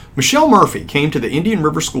Michele Murphy came to the Indian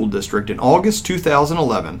River School District in August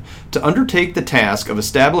 2011 to undertake the task of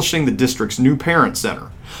establishing the district's new parent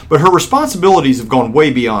center, but her responsibilities have gone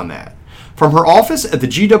way beyond that. From her office at the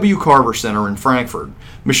G.W. Carver Center in Frankfort,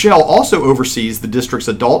 Michele also oversees the district's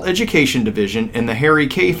adult education division and the Harry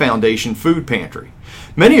K. Foundation food pantry.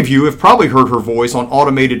 Many of you have probably heard her voice on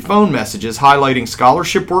automated phone messages highlighting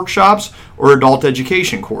scholarship workshops or adult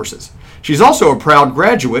education courses. She's also a proud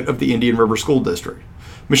graduate of the Indian River School District.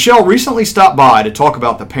 Michele recently stopped by to talk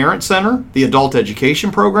about the Parent Center, the Adult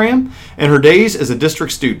Education Program, and her days as a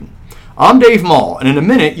district student. I'm Dave Mall, and in a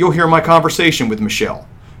minute you'll hear my conversation with Michele.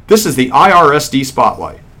 This is the IRSD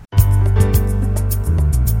Spotlight.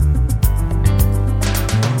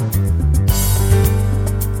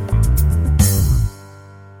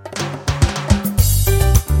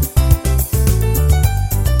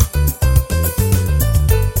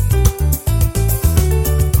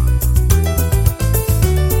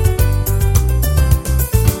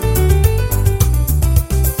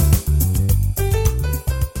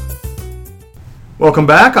 Welcome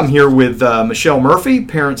back. I'm here with Michele Murphy,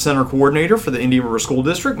 Parent Center Coordinator for the Indian River School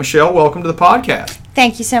District. Michele, welcome to the podcast.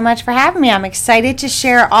 Thank you so much for having me. I'm excited to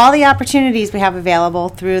share all the opportunities we have available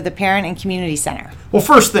through the Parent and Community Center. Well,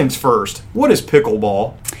 first things first, what is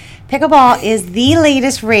pickleball? Pickleball is the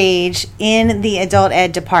latest rage in the adult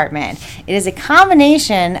ed department. It is a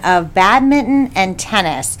combination of badminton and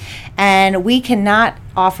tennis, and we cannot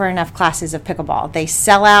offer enough classes of pickleball. They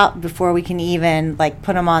sell out before we can even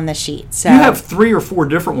put them on the sheet. So you have 3 or 4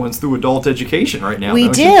 different ones through adult education right now. We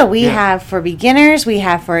do. We have for beginners, we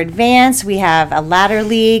have for advanced, we have a ladder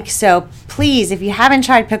league. So please, if you haven't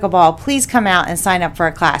tried pickleball, please come out and sign up for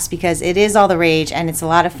a class because it is all the rage and it's a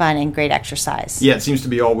lot of fun and great exercise. Yeah, it seems to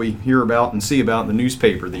be all we hear about and see about in the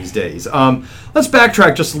newspaper these days. Let's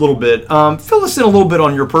backtrack just a little bit. Fill us in a little bit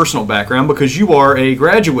on your personal background because you are a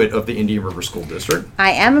graduate of the Indian River School District.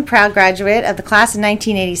 I am a proud graduate of the class of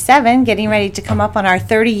 1987, getting ready to come up on our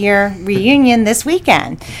 30-year reunion this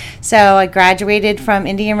weekend. So I graduated from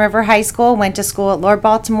Indian River High School, went to school at Lord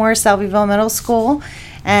Baltimore, Selbyville Middle School,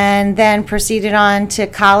 and then proceeded on to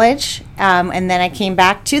college, and then I came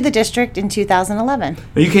back to the district in 2011.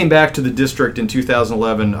 You came back to the district in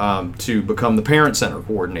 2011 to become the Parent Center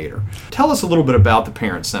Coordinator. Tell us a little bit about the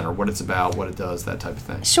Parent Center, what it's about, what it does, that type of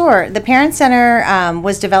thing. Sure. The Parent Center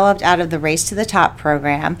was developed out of the Race to the Top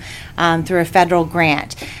program through a federal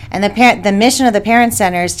grant. And the mission of the Parent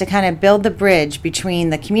Center is to kind of build the bridge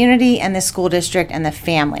between the community and the school district and the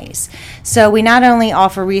families. So we not only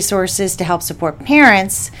offer resources to help support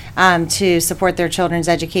parents to support their children's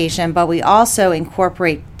education, but we also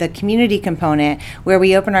incorporate the community component where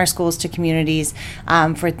we open our schools to communities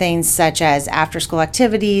for things such as after-school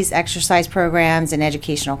activities, exercise programs, and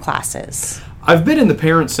educational classes. I've been in the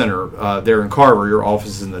Parent Center there in Carver. Your office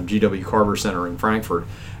is in the G.W. Carver Center in Frankfort.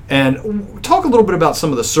 And talk a little bit about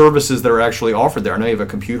some of the services that are actually offered there. I know you have a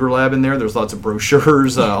computer lab in there. There's lots of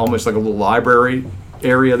brochures, almost like a little library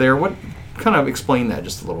area there. What kind of explain that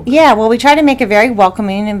just a little bit? Yeah, well, we try to make a very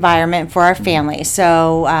welcoming environment for our families.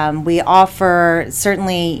 So we offer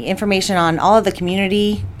certainly information on all of the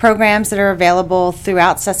community programs that are available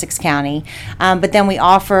throughout Sussex County. But then we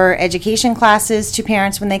offer education classes to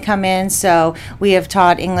parents when they come in. So we have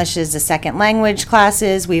taught English as a second language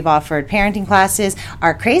classes. We've offered parenting classes.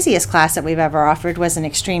 Our craziest class that we've ever offered was an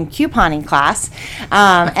extreme couponing class.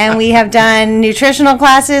 And we have done nutritional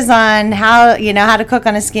classes on how to cook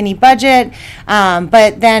on a skinny budget.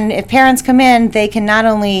 But then if parents come in, they can not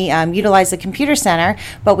only utilize the computer center,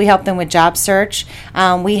 but we help them with job search.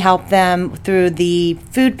 We help them through the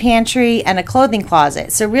food pantry and a clothing closet.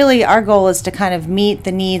 So really our goal is to kind of meet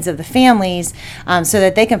the needs of the families so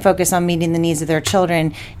that they can focus on meeting the needs of their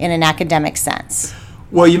children in an academic sense.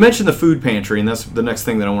 Well, you mentioned the food pantry, and that's the next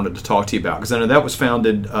thing that I wanted to talk to you about, because I know that was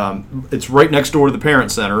founded, it's right next door to the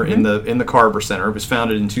Parent Center in the Carver Center. It was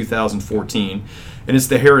founded in 2014, and it's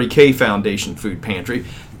the Harry K. Foundation food pantry.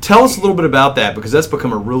 Tell us a little bit about that, because that's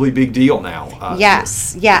become a really big deal now.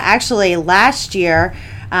 Yes. Yeah, actually, last year,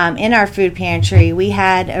 in our food pantry, we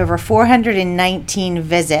had over 419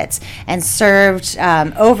 visits and served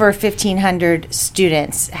over 1,500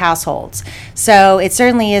 students' households. So it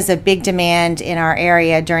certainly is a big demand in our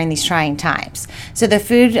area during these trying times. So the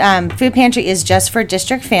food pantry is just for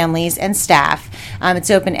district families and staff. It's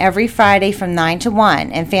open every Friday from 9 to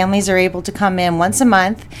 1, and families are able to come in once a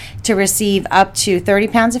month to receive up to 30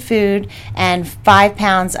 pounds of food and 5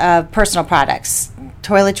 pounds of personal products.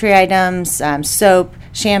 toiletry items, soap,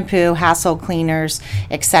 shampoo, household cleaners,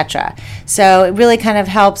 etc. So it really kind of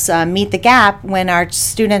helps meet the gap when our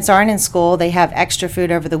students aren't in school. They have extra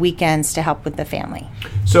food over the weekends to help with the family.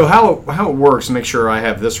 So how it works, make sure I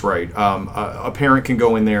have this right, a parent can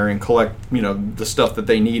go in there and collect, the stuff that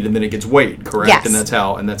they need, and then it gets weighed, correct? Yes. And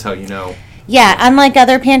that's how you know. Yeah, unlike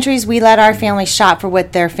other pantries, we let our family shop for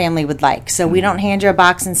what their family would like. So we don't hand you a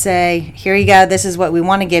box and say, here you go, this is what we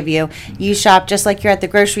want to give you. You shop just like you're at the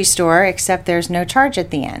grocery store, except there's no charge at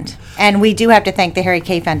the end. And we do have to thank the Harry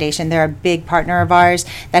K. Foundation. They're a big partner of ours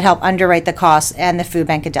that help underwrite the costs, and the Food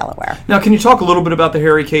Bank of Delaware. Now, can you talk a little bit about the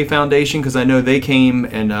Harry K. Foundation? Because I know they came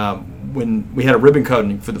and when we had a ribbon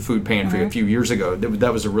cutting for the food pantry a few years ago,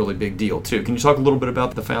 that was a really big deal too. Can you talk a little bit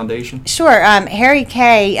about the foundation? Sure. Harry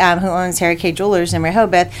K., who owns Harry K. Jewelers in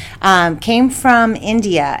Rehoboth, came from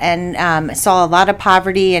India and saw a lot of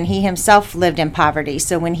poverty, and he himself lived in poverty.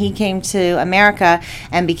 So when he came to America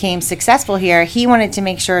and became successful here, he wanted to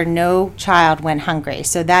make sure no child went hungry.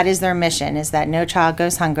 So that is their mission, is that no child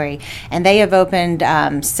goes hungry. And they have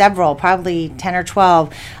opened several, probably 10 or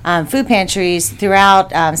 12 food pantries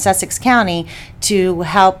throughout Sussex County to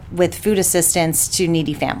help with food assistance to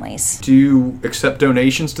needy families. Do you accept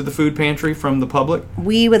donations to the food pantry from the public?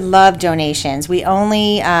 We would love donations. We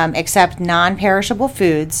only accept non-perishable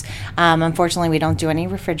foods. Unfortunately, we don't do any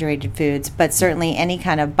refrigerated foods, but certainly any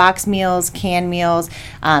kind of box meals, canned meals,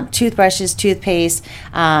 toothbrushes, toothpaste.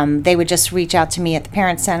 They would just reach out to me at the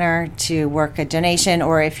Parent Center to work a donation,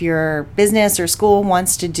 or if your business or school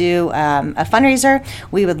wants to do a fundraiser,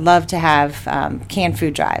 we would love to have canned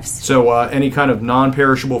food drives. So any kind of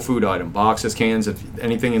non-perishable food item, boxes, cans, if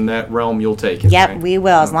anything in that realm, you'll take it. Yep, right? we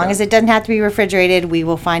will. As long as it doesn't have to be refrigerated, we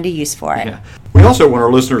will find a use for it. Yeah. We also want our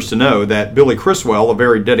listeners to know that Billy Criswell, a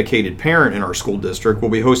very dedicated parent in our school district, will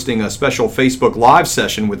be hosting a special Facebook Live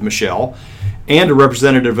session with Michele and a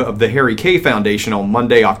representative of the Harry K. Foundation on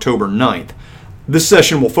Monday, October 9th. This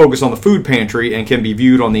session will focus on the food pantry and can be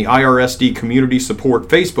viewed on the IRSD Community Support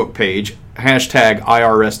Facebook page,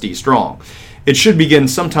 #IRSD Strong. It should begin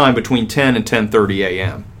sometime between 10 and 10:30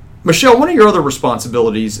 a.m. Michele, one of your other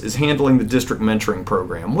responsibilities is handling the district mentoring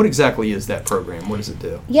program. What exactly is that program? What does it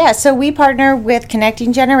do? Yeah, so we partner with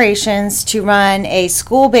Connecting Generations to run a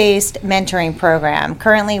school-based mentoring program.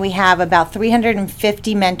 Currently, we have about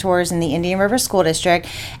 350 mentors in the Indian River School District,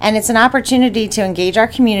 and it's an opportunity to engage our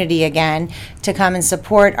community again, to come and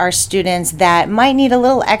support our students that might need a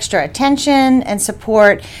little extra attention and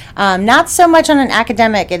support, not so much on an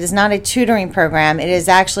academic. It is not a tutoring program. It is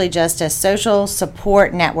actually just a social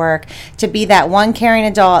support network to be that one caring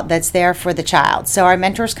adult that's there for the child. So our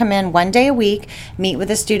mentors come in one day a week, meet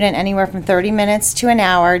with a student anywhere from 30 minutes to an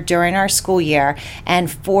hour during our school year,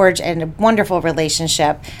 and forge a wonderful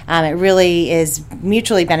relationship. It really is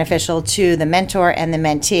mutually beneficial to the mentor and the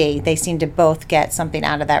mentee. They seem to both get something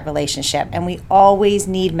out of that relationship, and we always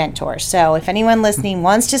need mentors. So if anyone listening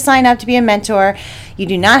wants to sign up to be a mentor, you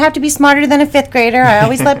do not have to be smarter than a fifth grader. I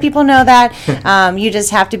always let people know that. You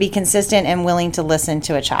just have to be consistent and willing to listen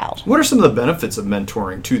to a child. What are some of the benefits of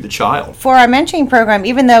mentoring to the child? For our mentoring program,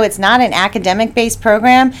 even though it's not an academic-based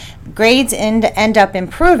program, grades end up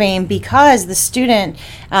improving because the student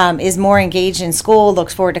is more engaged in school,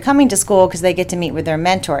 looks forward to coming to school because they get to meet with their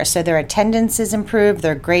mentor. So their attendance is improved,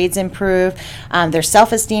 their grades improve, their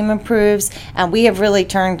self-esteem improves, and we have really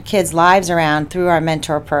turned kids' lives around through our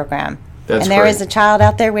mentor program. That's and there great. is a child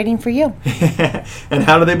out there waiting for you. And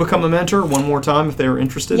how do they become a mentor? One more time if they're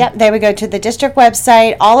interested. Yep, they would go to the district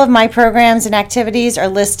website. All of my programs and activities are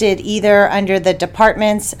listed either under the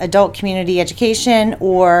department's Adult Community Education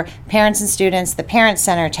or Parents and Students, the Parent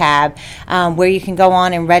Center tab, where you can go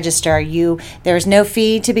on and register. There is no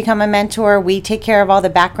fee to become a mentor. We take care of all the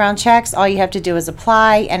background checks. All you have to do is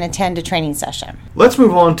apply and attend a training session. Let's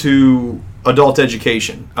move on to adult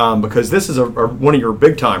education, because this is one of your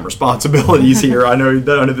big time responsibilities here. I know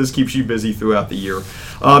this keeps you busy throughout the year,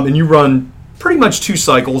 and you run pretty much 2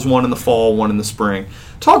 cycles, one in the fall, one in the spring.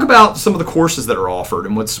 Talk about some of the courses that are offered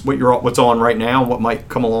and what's on right now and what might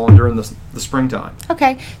come along during the springtime.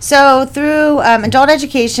 Okay, so through adult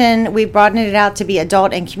education, we've broadened it out to be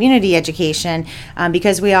adult and community education,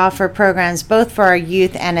 because we offer programs both for our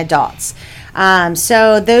youth and adults.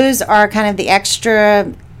 So those are kind of the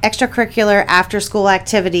extracurricular after-school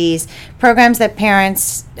activities, programs that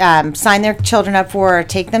parents sign their children up for or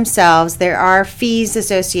take themselves. There are fees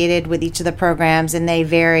associated with each of the programs, and they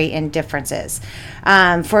vary in differences.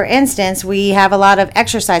 For instance, we have a lot of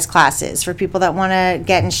exercise classes for people that want to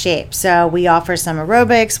get in shape. So we offer some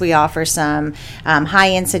aerobics, we offer some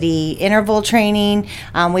high-intensity interval training.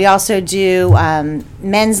 We also do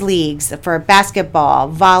men's leagues for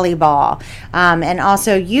basketball, volleyball, and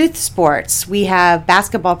also youth sports. We have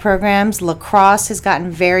basketball programs. Lacrosse has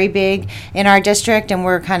gotten very big in our district, and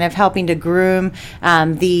we're kind of helping to groom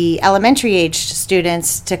the elementary age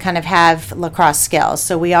students to kind of have lacrosse skills.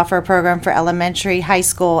 So we offer a program for elementary, high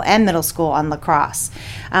school, and middle school on lacrosse.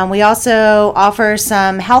 We also offer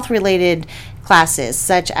some health-related classes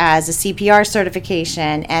such as a CPR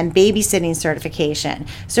certification and babysitting certification.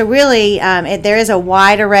 So really, there is a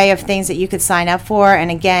wide array of things that you could sign up for.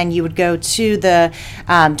 And again, you would go to the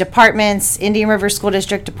department's, Indian River School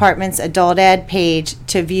District Department's Adult Ed page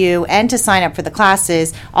to view and to sign up for the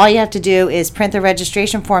classes. All you have to do is print the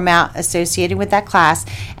registration form out associated with that class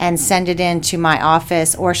and send it in to my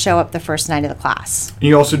office or show up the first night of the class. And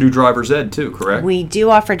you also do driver's ed too, correct? We do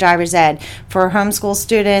offer driver's ed for homeschool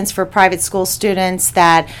students, for private school students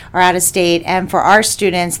that are out of state, and for our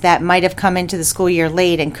students that might have come into the school year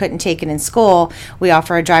late and couldn't take it in school. We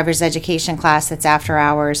offer a driver's education class that's after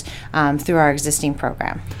hours through our existing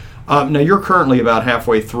program. Now, you're currently about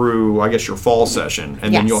halfway through, I guess, your fall session,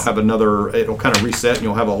 and then Yes. you'll have another, it'll kind of reset, and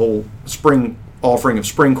you'll have a whole spring offering of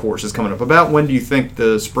spring courses coming up. About when do you think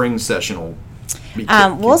the spring session will be?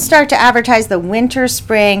 We'll start to advertise the winter,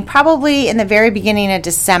 spring, probably in the very beginning of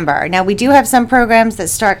December. Now, we do have some programs that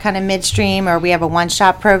start kind of midstream, or we have a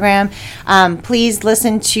one-shot program. Please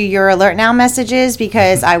listen to your Alert Now messages,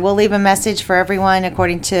 because I will leave a message for everyone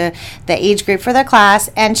according to the age group for their class.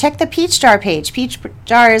 And check the Peach Jar page. Peach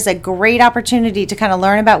Jar is a great opportunity to kind of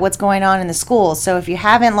learn about what's going on in the school. So if you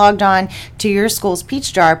haven't logged on to your school's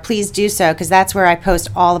Peach Jar, please do so, because that's where I post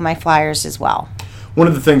all of my flyers as well. One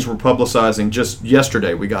of the things we're publicizing just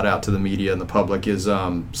yesterday, we got out to the media and the public, is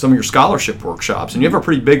some of your scholarship workshops. And you have a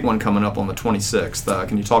pretty big one coming up on the 26th.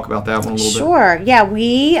 Can you talk about that one a little bit? Sure. Yeah,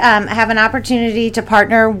 we have an opportunity to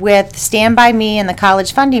partner with Stand By Me and the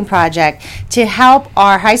College Funding Project to help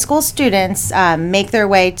our high school students make their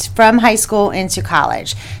way from high school into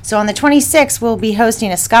college. So on the 26th, we'll be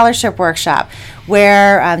hosting a scholarship workshop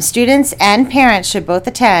where students and parents should both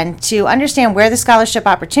attend to understand where the scholarship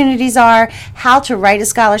opportunities are, how to write a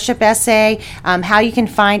scholarship essay, how you can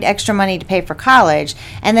find extra money to pay for college.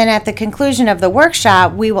 And then at the conclusion of the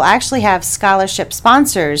workshop, we will actually have scholarship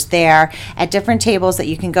sponsors there at different tables that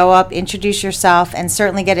you can go up, introduce yourself, and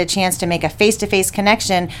certainly get a chance to make a face-to-face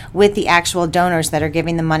connection with the actual donors that are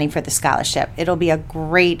giving the money for the scholarship. It'll be a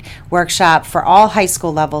great workshop for all high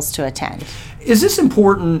school levels to attend. Is this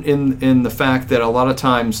important in the fact that a lot of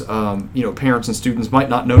times, parents and students might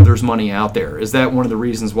not know there's money out there? Is that one of the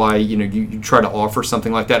reasons why, you try to offer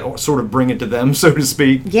something like that, or sort of bring it to them, so to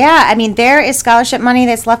speak? Yeah, I mean, there is scholarship money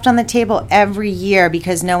that's left on the table every year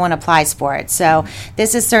because no one applies for it. So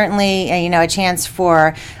this is certainly, a chance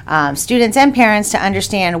for students and parents to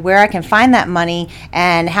understand where I can find that money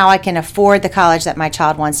and how I can afford the college that my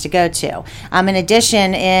child wants to go to. In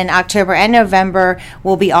addition, in October and November,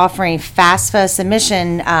 we'll be offering FAFSA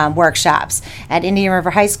submission workshops at Indian River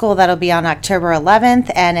High School. That'll be on October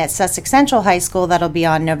 11th, and at Sussex Central High School, that'll be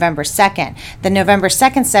on November 2nd. The November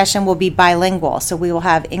 2nd session will be bilingual, so we will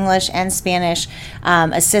have English and Spanish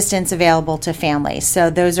assistance available to families. So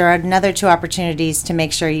those are another two opportunities to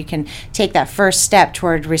make sure you can take that first step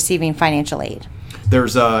toward receiving financial aid.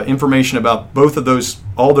 There's information about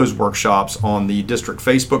all those workshops on the district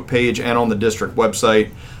Facebook page and on the district website.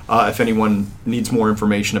 If anyone needs more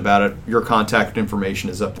information about it, your contact information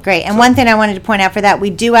is up. Great. And one thing I wanted to point out for that, we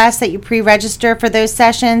do ask that you pre-register for those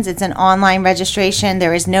sessions. It's an online registration.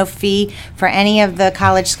 There is no fee for any of the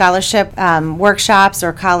college scholarship workshops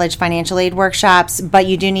or college financial aid workshops, but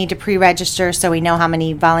you do need to pre-register so we know how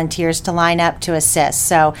many volunteers to line up to assist.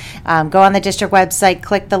 So go on the district website,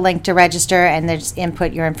 click the link to register, and just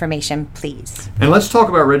input your information, please. And let's talk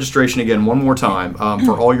about registration again one more time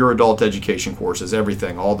for all your adult education courses,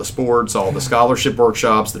 everything, all the sports, all the scholarship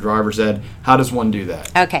workshops, the driver's ed. How does one do that?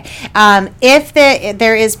 Okay. If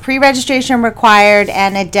there is pre-registration required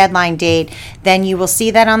and a deadline date, then you will see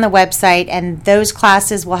that on the website, and those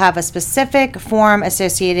classes will have a specific form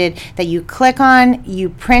associated that you click on, you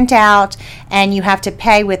print out, and you have to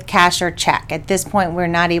pay with cash or check. At this point, we're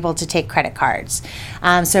not able to take credit cards.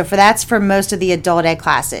 So that's for most of the adult ed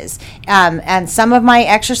classes. And some of my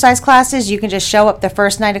exercise classes, you can just show up the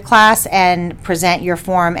first night of class and present your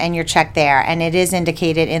form and your check there, and it is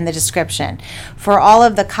indicated in the description. For all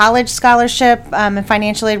of the college scholarship and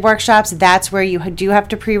financial aid workshops, that's where you do have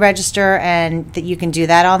to pre-register and and that you can do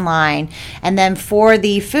that online. And then for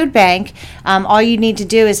the food bank, all you need to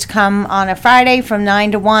do is to come on a Friday from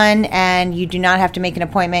 9 to 1, and you do not have to make an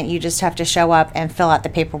appointment. You just have to show up and fill out the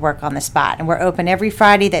paperwork on the spot. And we're open every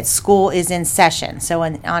Friday that school is in session. So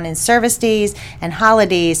on in-service days and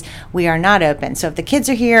holidays, we are not open. So if the kids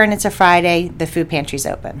are here and it's a Friday, the food pantry's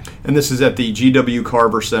open. And this is at the G.W.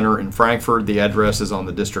 Carver Center in Frankfort. The address is on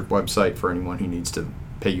the district website for anyone who needs to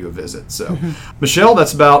pay you a visit. So, Michele,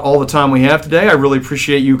 that's about all the time we have today. I really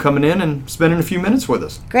appreciate you coming in and spending a few minutes with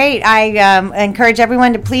us. Great. I encourage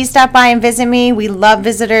everyone to please stop by and visit me. We love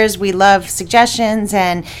visitors. We love suggestions.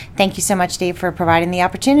 And thank you so much, Dave, for providing the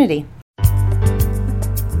opportunity.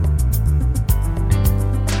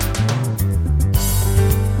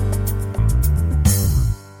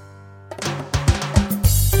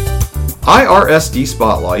 IRSD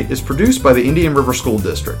Spotlight is produced by the Indian River School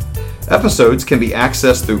District. Episodes can be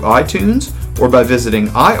accessed through iTunes or by visiting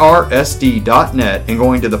irsd.net and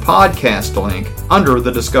going to the podcast link under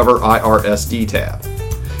the Discover IRSD tab.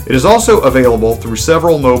 It is also available through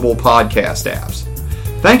several mobile podcast apps.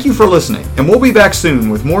 Thank you for listening, and we'll be back soon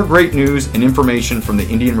with more great news and information from the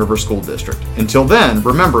Indian River School District. Until then,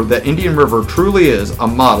 remember that Indian River truly is a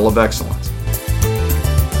model of excellence.